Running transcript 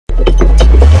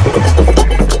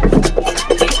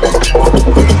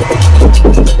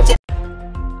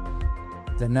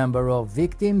number of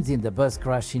victims in the bus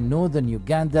crash in northern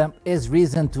Uganda has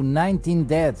risen to 19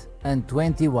 dead and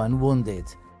 21 wounded.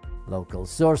 Local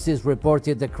sources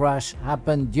reported the crash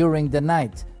happened during the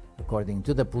night. According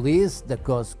to the police, the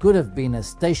cause could have been a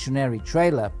stationary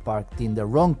trailer parked in the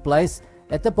wrong place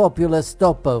at a popular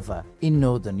stopover in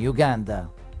northern Uganda.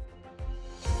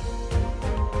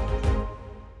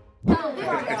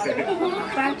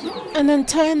 An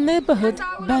entire neighborhood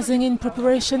buzzing in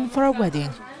preparation for a wedding.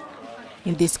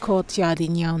 In this courtyard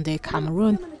in Yaoundé,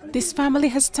 Cameroon, this family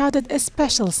has started a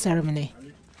special ceremony.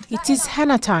 It is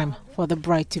henna time for the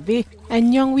bride-to-be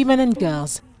and young women and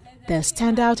girls. They'll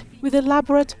stand out with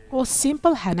elaborate or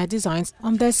simple henna designs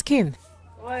on their skin.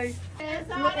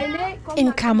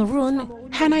 In Cameroon,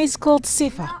 henna is called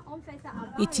sifa.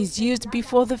 It is used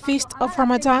before the feast of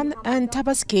Ramadan and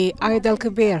Tabaski Eid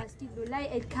al-Kabir.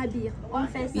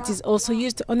 It is also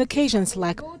used on occasions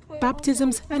like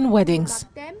baptisms and weddings.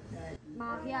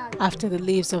 After the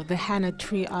leaves of the henna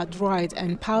tree are dried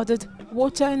and powdered,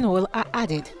 water and oil are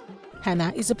added.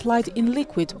 Henna is applied in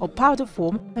liquid or powder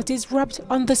form that is rubbed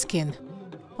on the skin.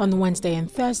 On Wednesday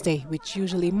and Thursday, which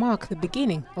usually mark the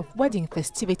beginning of wedding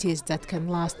festivities that can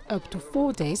last up to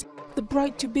 4 days, the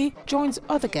bride-to-be joins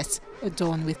other guests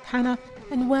adorned with henna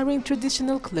and wearing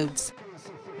traditional clothes.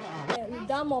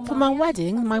 For my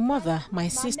wedding, my mother, my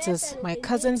sisters, my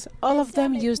cousins, all of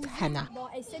them used henna.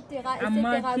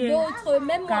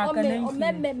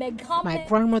 My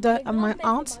grandmother and my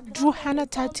aunts drew henna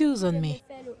tattoos on me.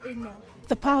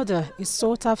 The powder is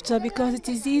sought after because it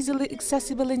is easily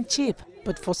accessible and cheap.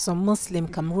 But for some Muslim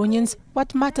Cameroonians,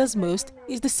 what matters most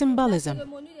is the symbolism.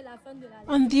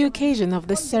 On the occasion of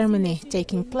the ceremony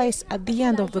taking place at the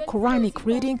end of the Quranic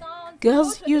reading,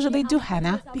 girls usually do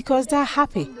henna because they are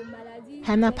happy.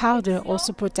 Henna powder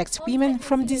also protects women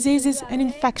from diseases and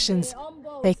infections.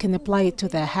 They can apply it to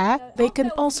their hair. They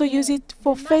can also use it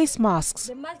for face masks.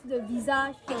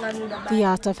 The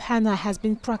art of henna has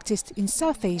been practiced in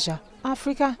South Asia,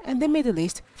 Africa and the Middle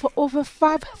East for over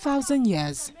 5,000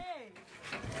 years.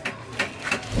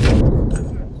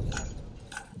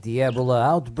 The Ebola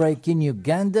outbreak in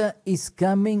Uganda is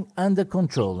coming under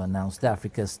control, announced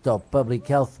Africa's top public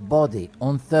health body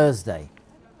on Thursday.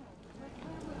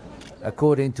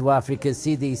 According to Africa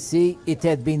CDC, it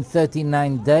had been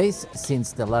 39 days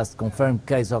since the last confirmed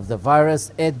case of the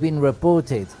virus had been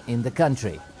reported in the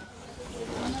country.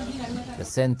 The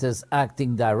centre's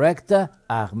acting director,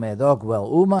 Ahmed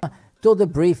Ogwell Uma, told the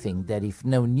briefing that if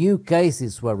no new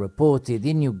cases were reported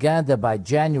in Uganda by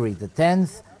January the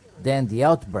 10th, then the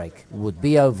outbreak would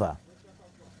be over.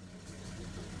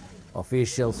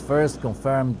 Officials first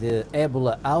confirmed the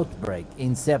Ebola outbreak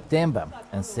in September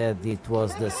and said it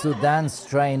was the Sudan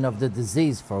strain of the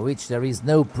disease for which there is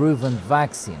no proven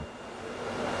vaccine.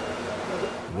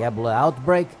 The Ebola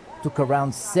outbreak took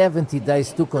around 70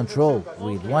 days to control,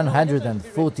 with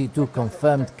 142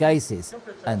 confirmed cases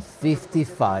and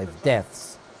 55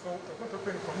 deaths.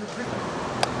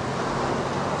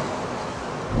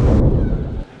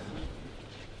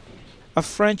 A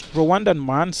French Rwandan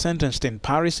man sentenced in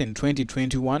Paris in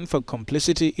 2021 for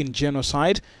complicity in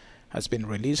genocide has been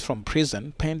released from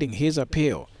prison pending his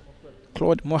appeal.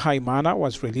 Claude Muhaimana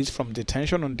was released from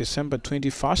detention on December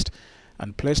 21st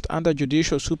and placed under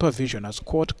judicial supervision as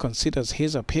court considers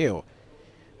his appeal.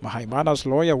 Muhaimana's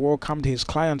lawyer welcomed his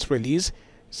client's release,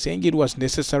 saying it was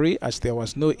necessary as there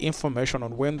was no information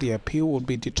on when the appeal would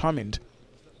be determined.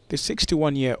 The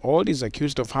 61-year-old is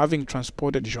accused of having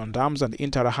transported gendarmes and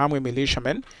Interahamwe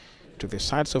militiamen to the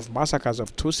sites of massacres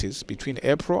of Tutsis between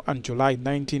April and July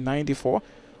 1994,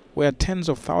 where tens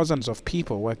of thousands of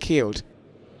people were killed.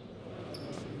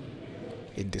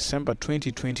 In December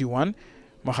 2021,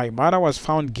 Muhaimana was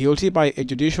found guilty by a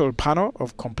judicial panel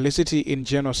of complicity in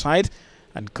genocide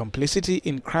and complicity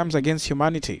in crimes against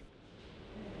humanity.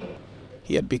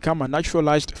 He had become a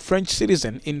naturalized French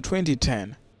citizen in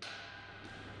 2010.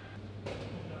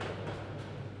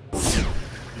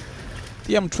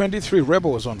 The M23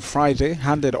 rebels on Friday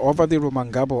handed over the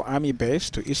Rumangabo army base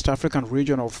to East African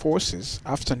Regional Forces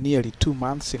after nearly 2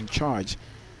 months in charge.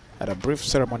 At a brief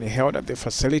ceremony held at the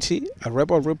facility, a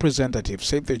rebel representative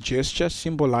said the gesture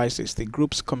symbolizes the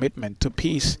group's commitment to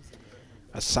peace.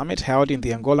 A summit held in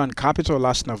the Angolan capital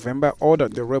last November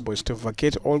ordered the rebels to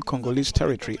vacate all Congolese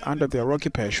territory under their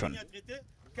occupation.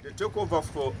 The takeover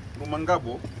for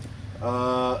Rumangabo,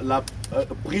 la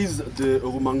prise de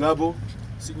Rumangabo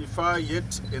signifie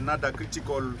yet another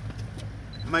critical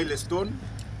milestone.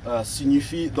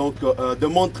 Signifie donc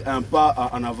démontre un pas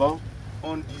en avant.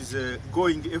 On this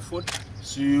going effort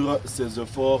sur ses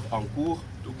efforts en cours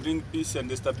to bring peace and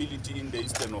stability in the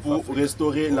eastern of pour Africa.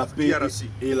 restaurer la paix DRC.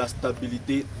 et la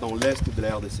stabilité dans l'est de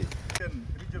la RDC.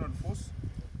 Regional force.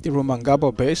 The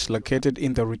Rumangabo base, located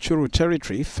in the Rutshuru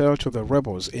territory, fell to the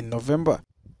rebels in November.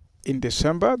 In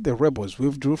December, the rebels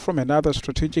withdrew from another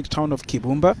strategic town of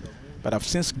Kibumba, but have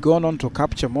since gone on to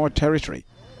capture more territory.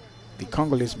 The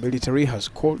Congolese military has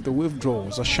called the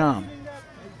withdrawals a sham.